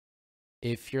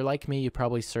If you're like me, you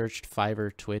probably searched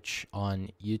Fiverr Twitch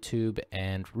on YouTube,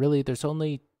 and really there's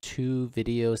only two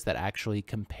videos that actually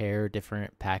compare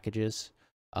different packages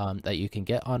that you can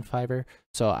get on Fiverr.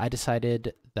 So I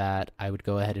decided that I would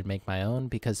go ahead and make my own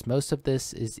because most of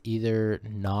this is either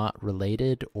not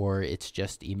related or it's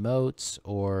just emotes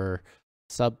or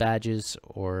sub badges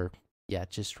or yeah,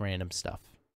 just random stuff.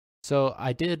 So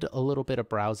I did a little bit of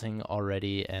browsing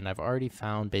already and I've already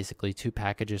found basically two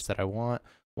packages that I want.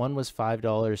 One was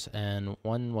 $5 and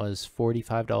one was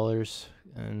 $45,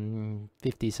 and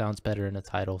 50 sounds better in a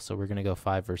title, so we're going to go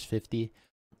 5 versus 50.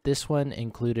 This one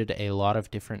included a lot of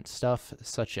different stuff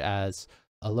such as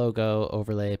a logo,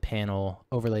 overlay, panel,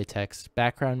 overlay text,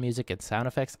 background music, and sound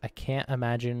effects. I can't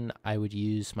imagine I would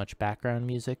use much background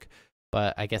music,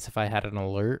 but I guess if I had an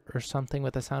alert or something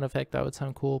with a sound effect, that would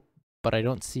sound cool. But I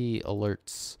don't see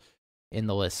alerts in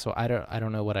the list, so I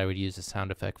don't know what I would use a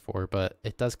sound effect for, but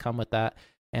it does come with that.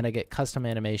 And I get custom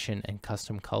animation and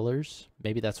custom colors.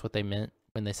 Maybe that's what they meant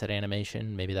when they said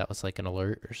animation. Maybe that was like an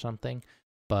alert or something.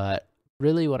 But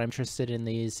really what I'm interested in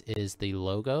these is the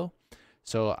logo.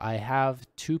 So I have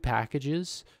two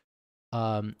packages.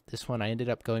 This one I ended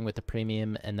up going with the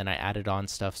premium and then I added on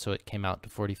stuff so it came out to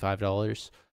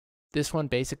 $45. This one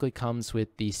basically comes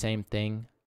with the same thing.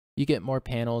 You get more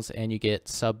panels and you get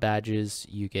sub badges,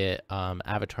 you get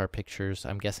avatar pictures.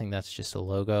 I'm guessing that's just a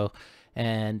logo.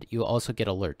 And you also get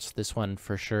alerts. This one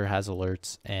for sure has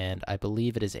alerts, and I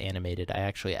believe it is animated. I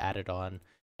actually added on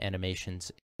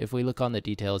animations. If we look on the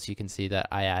details, you can see that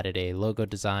I added a logo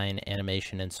design,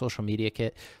 animation, and social media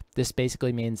kit. This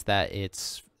basically means that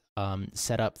it's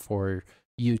set up for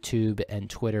YouTube and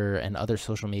Twitter and other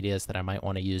social medias that I might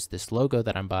want to use this logo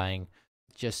that I'm buying,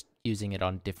 just using it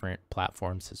on different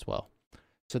platforms as well.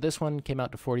 So this one came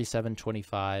out to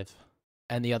 $47.25,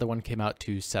 and the other one came out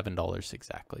to $7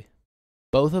 exactly.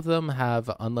 Both of them have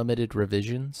unlimited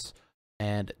revisions,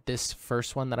 and this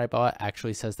first one that I bought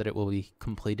actually says that it will be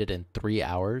completed in 3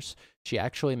 hours. She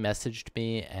actually messaged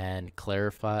me and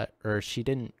clarified, or she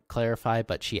didn't clarify,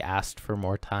 but she asked for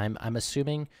more time. I'm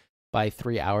assuming by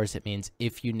 3 hours it means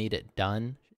if you need it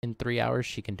done in 3 hours,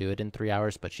 she can do it in 3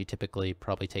 hours, but she typically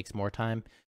probably takes more time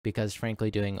because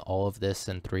frankly doing all of this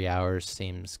in 3 hours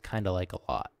seems kind of like a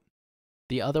lot.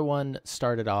 The other one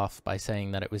started off by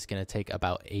saying that it was going to take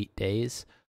about 8 days.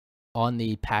 On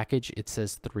the package, it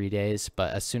says 3 days,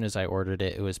 but as soon as I ordered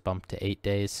it, it was bumped to 8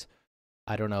 days.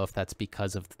 I don't know if that's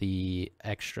because of the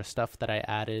extra stuff that I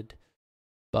added,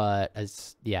 but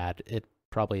yeah, it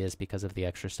probably is because of the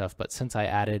extra stuff. But since I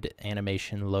added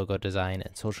animation, logo design,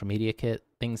 and social media kit,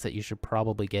 things that you should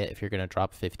probably get if you're going to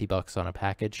drop 50 bucks on a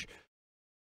package,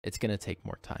 it's going to take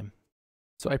more time.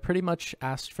 So I pretty much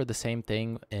asked for the same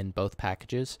thing in both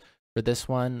packages. For this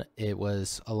one, it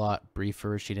was a lot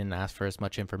briefer. She didn't ask for as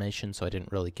much information, so I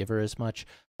didn't really give her as much.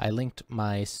 I linked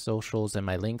my socials and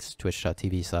my links,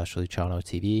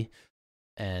 twitch.tv/LucianoTV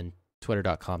and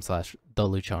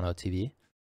twitter.com/TheLucianoTV.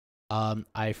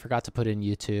 I forgot to put in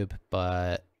YouTube,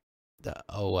 but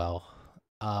oh well.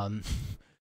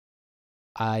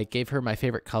 I gave her my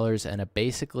favorite colors and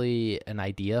basically an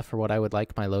idea for what I would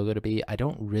like my logo to be.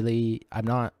 I'm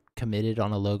not committed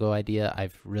on a logo idea.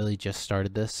 I've really just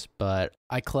started this, but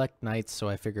I collect knights, so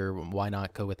I figure why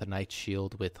not go with a knight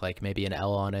shield with like maybe an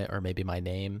L on it or maybe my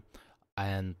name.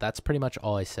 And that's pretty much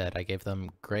all I said. I gave them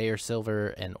gray or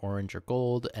silver and orange or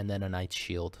gold and then a knight's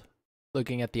shield.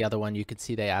 Looking at the other one, you can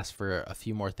see they asked for a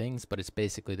few more things, but it's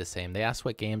basically the same. They asked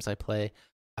what games I play.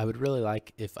 I would really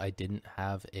like if I didn't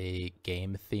have a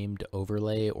game themed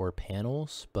overlay or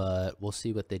panels, but we'll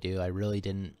see what they do. I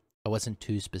wasn't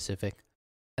too specific.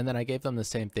 And then I gave them the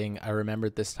same thing. I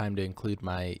remembered this time to include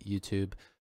my YouTube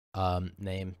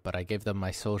name, but I gave them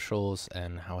my socials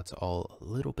and how it's all a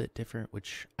little bit different,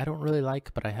 which I don't really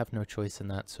like, but I have no choice in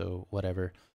that, so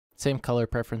whatever. Same color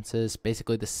preferences,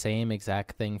 basically the same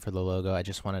exact thing for the logo. I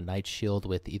just want a knight shield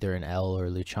with either an L or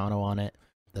Luciano on it.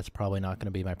 That's probably not going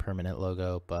to be my permanent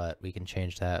logo, but we can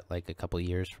change that like a couple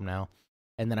years from now.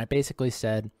 And then I basically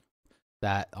said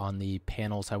that on the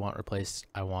panels I want replaced,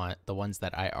 I want the ones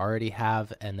that I already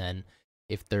have, and then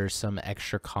if there's some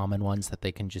extra common ones that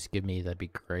they can just give me, that'd be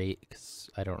great, because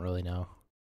I don't really know.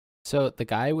 So the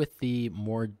guy with the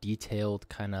more detailed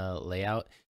kind of layout,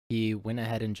 he went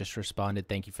ahead and just responded,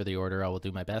 "Thank you for the order, I will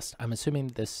do my best." I'm assuming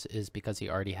this is because he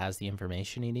already has the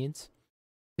information he needs.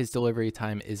 His delivery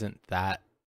time isn't that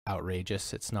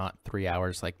outrageous. It's not 3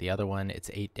 hours like the other one,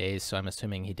 it's 8 days, so I'm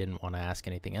assuming he didn't want to ask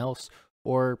anything else,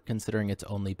 or considering it's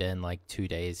only been like 2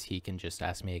 days, he can just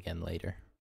ask me again later.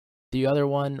 The other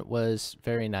one was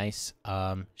very nice.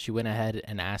 She went ahead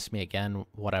and asked me again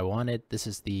what I wanted. This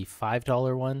is the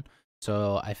 $5 one.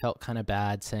 So I felt kind of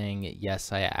bad saying,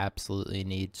 yes, I absolutely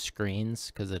need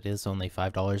screens because it is only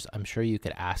 $5. I'm sure you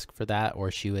could ask for that, or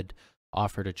she would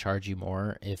offer to charge you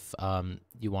more if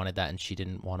you wanted that and she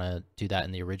didn't want to do that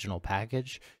in the original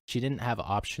package. She didn't have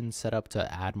options set up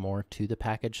to add more to the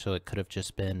package, so it could have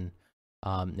just been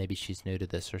maybe she's new to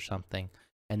this or something.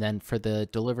 And then for the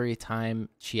delivery time,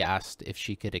 she asked if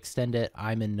she could extend it.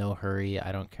 I'm in no hurry.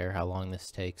 I don't care how long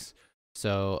this takes.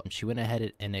 So she went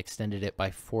ahead and extended it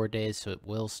by 4 days, so it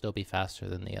will still be faster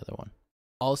than the other one.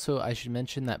 Also, I should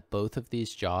mention that both of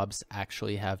these jobs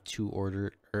actually have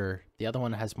the other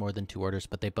one has more than 2 orders,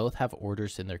 but they both have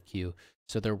orders in their queue.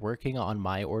 So they're working on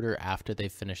my order after they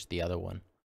finished the other one.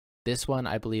 This one,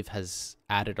 I believe, has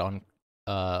added on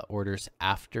orders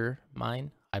after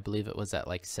mine. I believe it was at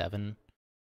like 7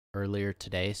 earlier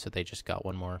today, so they just got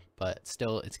one more. But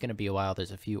still, it's going to be a while.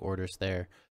 There's a few orders there.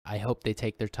 I hope they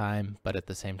take their time, but at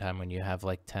the same time, when you have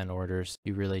like 10 orders,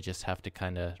 you really just have to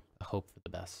kind of hope for the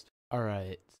best. All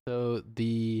right, so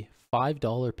the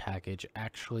 $5 package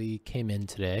actually came in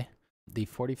today. The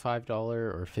 $45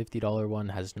 or $50 one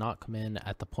has not come in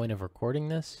at the point of recording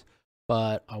this,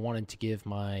 but I wanted to give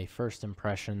my first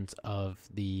impressions of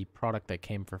the product that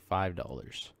came for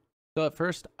 $5. So at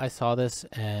first I saw this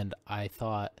and I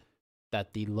thought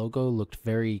that the logo looked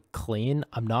very clean.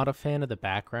 I'm not a fan of the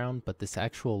background, but this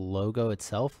actual logo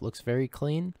itself looks very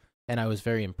clean, and I was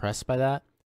very impressed by that.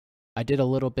 I did a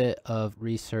little bit of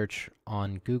research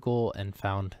on Google and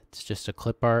found it's just a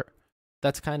clip art.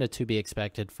 That's kind of to be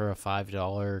expected for a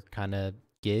 $5 kind of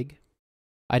gig.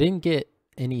 I didn't get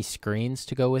any screens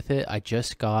to go with it. I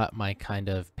just got my kind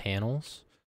of panels,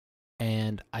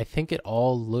 and I think it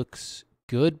all looks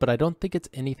good, but I don't think it's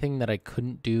anything that I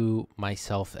couldn't do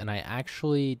myself. And I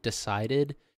actually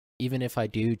decided, even if I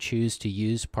do choose to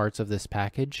use parts of this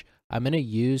package, I'm going to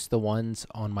use the ones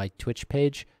on my Twitch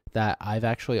page that I've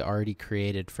actually already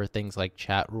created for things like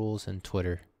chat rules and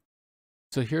Twitter.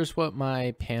 So here's what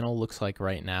my panel looks like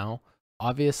right now.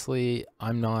 Obviously,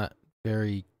 I'm not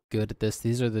very good at this.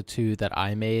 These are the two that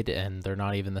I made, and they're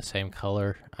not even the same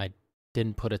color. I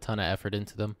didn't put a ton of effort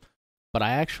into them. But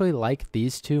I actually like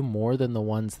these two more than the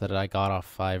ones that I got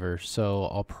off Fiverr. So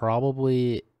I'll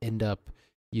probably end up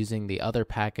using the other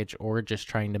package or just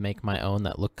trying to make my own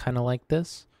that look kind of like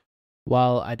this.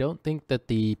 While I don't think that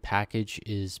the package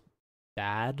is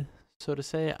bad, so to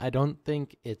say, I don't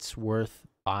think it's worth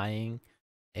buying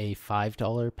a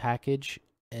 $5 package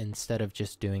instead of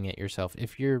just doing it yourself.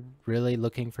 If you're really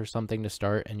looking for something to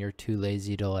start and you're too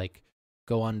lazy to like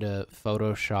go onto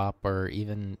Photoshop or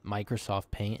even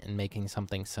Microsoft Paint and making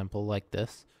something simple like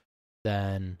this,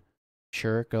 then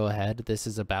sure, go ahead. This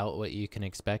is about what you can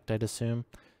expect, I'd assume.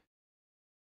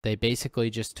 They basically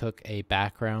just took a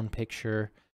background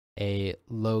picture, a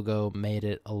logo,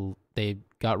 they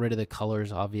got rid of the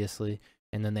colors, obviously,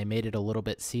 and then they made it a little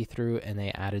bit see-through, and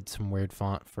they added some weird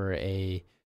font for a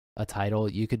title.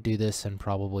 You could do this in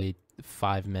probably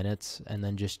 5 minutes and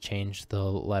then just change the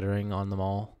lettering on them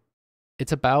all.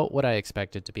 It's about what I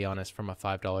expected, to be honest, from a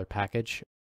 $5 package.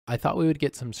 I thought we would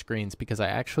get some screens because I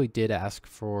actually did ask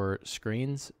for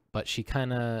screens, but she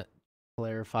kind of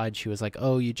clarified. She was like,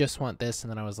 oh, you just want this?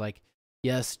 And then I was like,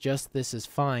 yes, just this is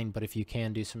fine, but if you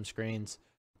can do some screens,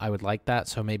 I would like that.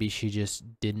 So maybe she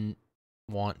just didn't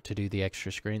want to do the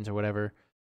extra screens or whatever.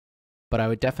 But I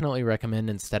would definitely recommend,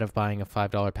 instead of buying a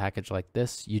 $5 package like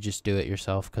this, you just do it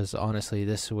yourself, because honestly,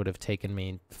 this would have taken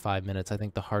me 5 minutes. I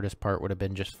think the hardest part would have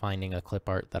been just finding a clip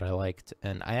art that I liked.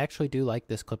 And I actually do like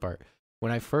this clip art. When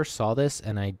I first saw this,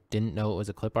 and I didn't know it was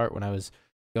a clip art when I was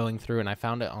going through, and I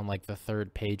found it on like the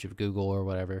 3rd page of Google or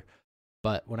whatever.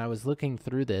 But when I was looking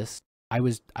through this, I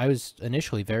was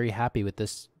initially very happy with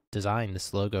this design,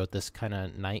 this logo, this kind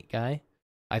of knight guy.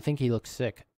 I think he looks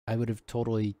sick.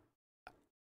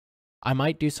 I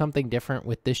might do something different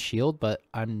with this shield, but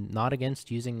I'm not against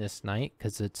using this knight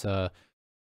because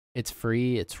it's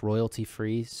free, it's royalty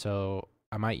free, so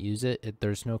I might use it.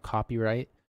 There's no copyright,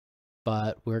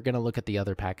 but we're gonna look at the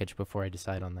other package before I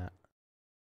decide on that.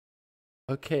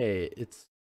 Okay, it's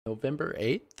November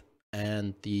 8th,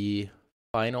 and the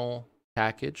final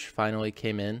package finally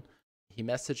came in. He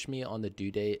messaged me on the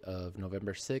due date of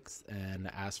November 6th and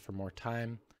asked for more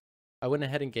time. I went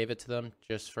ahead and gave it to them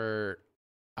just for,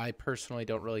 I personally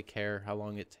don't really care how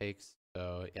long it takes.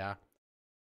 So yeah,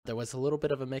 there was a little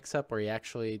bit of a mix up where he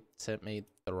actually sent me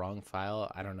the wrong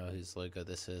file. I don't know whose logo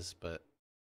this is, but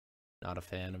not a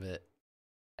fan of it.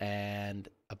 And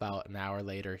about an hour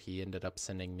later, he ended up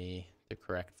sending me the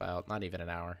correct file. Not even an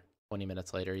hour, 20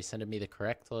 minutes later, he sent me the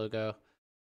correct logo.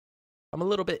 I'm a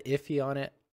little bit iffy on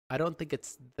it. I don't think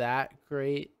it's that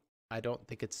great. I don't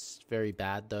think it's very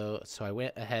bad though. So I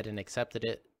went ahead and accepted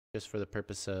it. just for the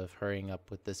purpose of hurrying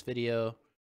up with this video.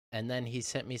 And then he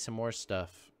sent me some more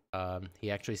stuff.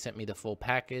 He actually sent me the full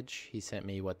package. He sent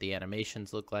me what the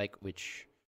animations look like, which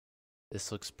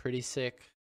this looks pretty sick.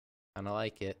 Kind of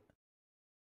like it.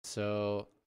 So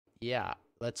yeah,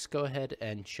 let's go ahead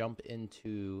and jump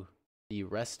into the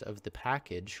rest of the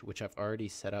package, which I've already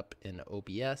set up in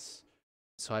OBS.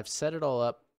 So I've set it all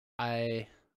up. I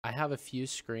have a few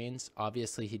screens.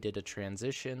 Obviously he did a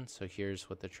transition, so here's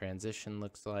what the transition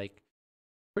looks like.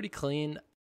 Pretty clean.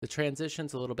 The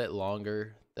transition's a little bit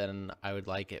longer than I would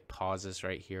like. It pauses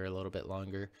right here a little bit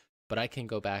longer, but I can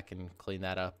go back and clean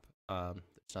that up.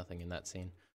 There's nothing in that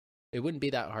scene. It wouldn't be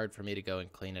that hard for me to go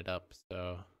and clean it up.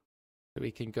 So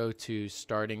we can go to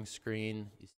starting screen.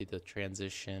 You see the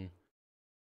transition,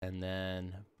 and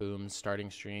then boom, starting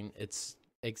screen. It's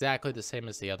exactly the same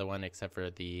as the other one, except for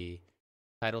the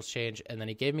titles change. And then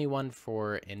he gave me one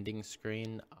for ending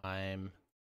screen. I'm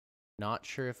not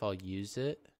sure if I'll use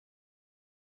it.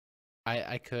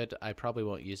 I could. I probably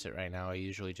won't use it right now. I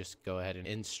usually just go ahead and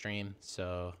end stream.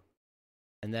 So,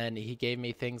 and then he gave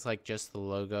me things like just the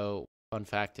logo. Fun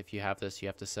fact, if you have this, you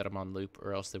have to set them on loop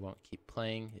or else they won't keep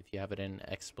playing if you have it in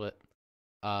XSplit.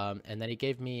 And then he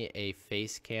gave me a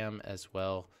face cam as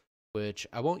well, which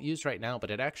I won't use right now,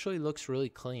 but it actually looks really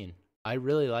clean. I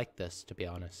really like this, to be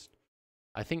honest.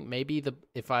 I think maybe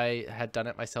if I had done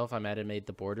it myself, I might have made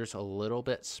the borders a little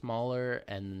bit smaller,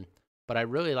 but I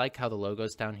really like how the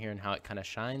logo's down here and how it kind of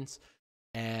shines.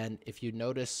 And if you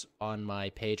notice on my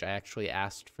page, I actually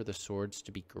asked for the swords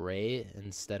to be gray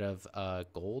instead of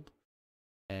gold.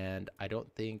 And I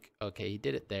don't think, okay, he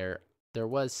did it there. There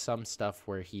was some stuff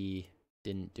where he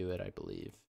didn't do it, I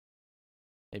believe.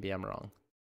 Maybe I'm wrong.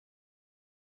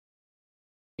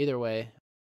 Either way,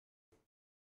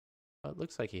 it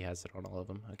looks like he has it on all of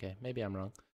them. Okay, maybe I'm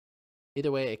wrong.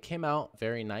 Either way, it came out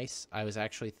very nice. I was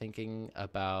actually thinking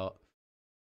about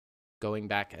going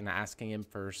back and asking him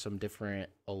for some different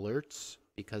alerts,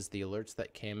 because the alerts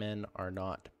that came in are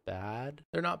not bad.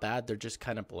 They're not bad, they're just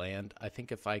kind of bland. I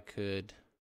think if I could...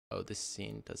 Oh, this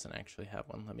scene doesn't actually have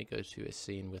one. Let me go to a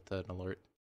scene with an alert.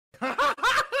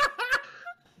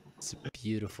 It's a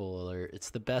beautiful alert. It's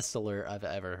the best alert I've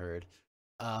ever heard.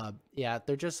 Yeah,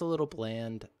 they're just a little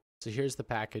bland. So here's the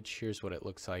package. Here's what it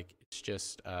looks like. It's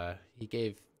just, he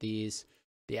gave these.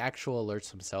 The actual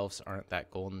alerts themselves aren't that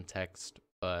golden text,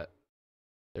 but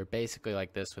they're basically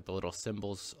like this with the little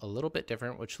symbols a little bit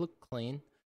different, which look clean.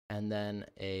 And then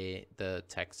the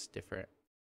text different.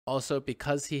 Also,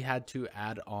 because he had to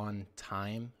add on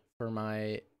time for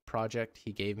my project,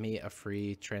 he gave me a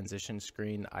free transition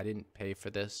screen. I didn't pay for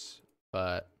this,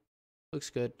 but looks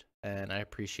good, and I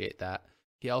appreciate that.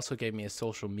 He also gave me a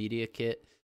social media kit.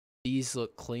 These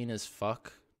look clean as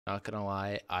fuck, not gonna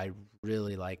lie. I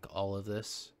really like all of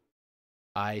this.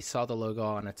 I saw the logo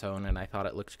on its own, and I thought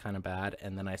it looked kind of bad,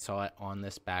 and then I saw it on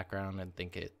this background and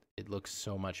think it looks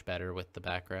so much better with the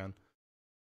background.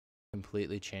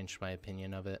 Completely changed my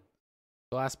opinion of it.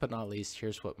 Last but not least,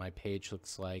 here's what my page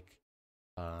looks like.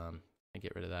 I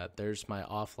get rid of that. There's my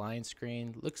offline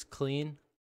screen. Looks clean.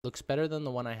 Looks better than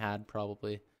the one I had,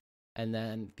 probably. And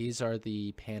then these are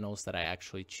the panels that I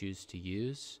actually choose to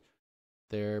use.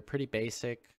 They're pretty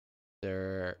basic.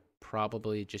 They're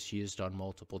probably just used on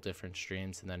multiple different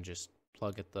streams and then just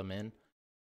plug them in.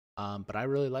 But I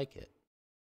really like it.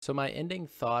 So my ending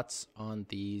thoughts on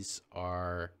these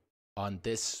are, on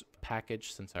this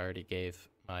package, since I already gave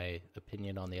my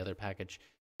opinion on the other package,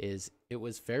 is it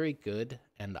was very good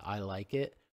and I like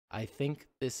it. I think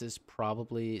this is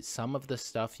probably some of the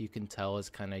stuff you can tell is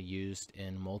kind of used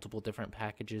in multiple different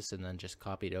packages and then just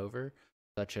copied over,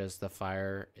 such as the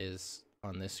fire is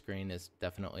on this screen is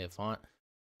definitely a font.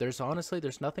 There's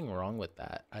nothing wrong with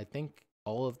that. I think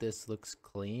all of this looks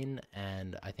clean,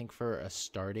 and I think for a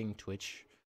starting Twitch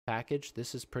package,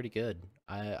 this is pretty good.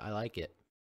 I like it.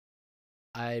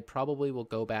 I probably will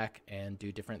go back and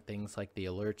do different things like the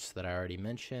alerts that I already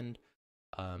mentioned.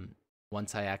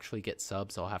 Once I actually get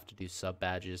subs, I'll have to do sub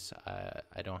badges.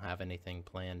 I don't have anything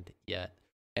planned yet.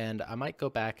 And I might go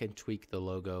back and tweak the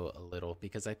logo a little,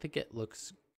 because I think it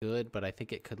looks good, but I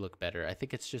think it could look better. I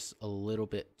think it's just a little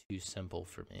bit too simple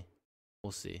for me.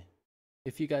 We'll see.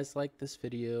 If you guys like this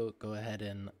video, go ahead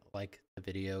and like the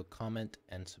video, comment,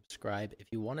 and subscribe. If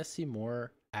you want to see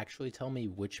more, actually tell me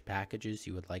which packages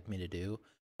you would like me to do.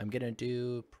 I'm going to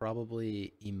do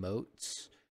probably emotes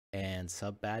and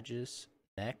sub badges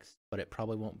next, but it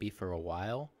probably won't be for a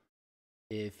while.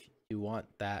 If you want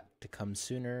that to come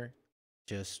sooner,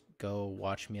 just go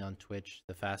watch me on Twitch.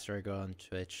 The faster I go on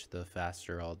Twitch, the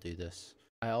faster I'll do this.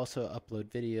 I also upload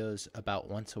videos about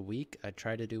once a week. I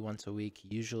try to do once a week,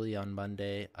 usually on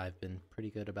Monday. I've been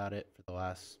pretty good about it for the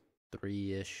last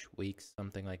 3-ish weeks,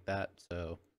 something like that.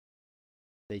 So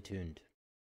stay tuned.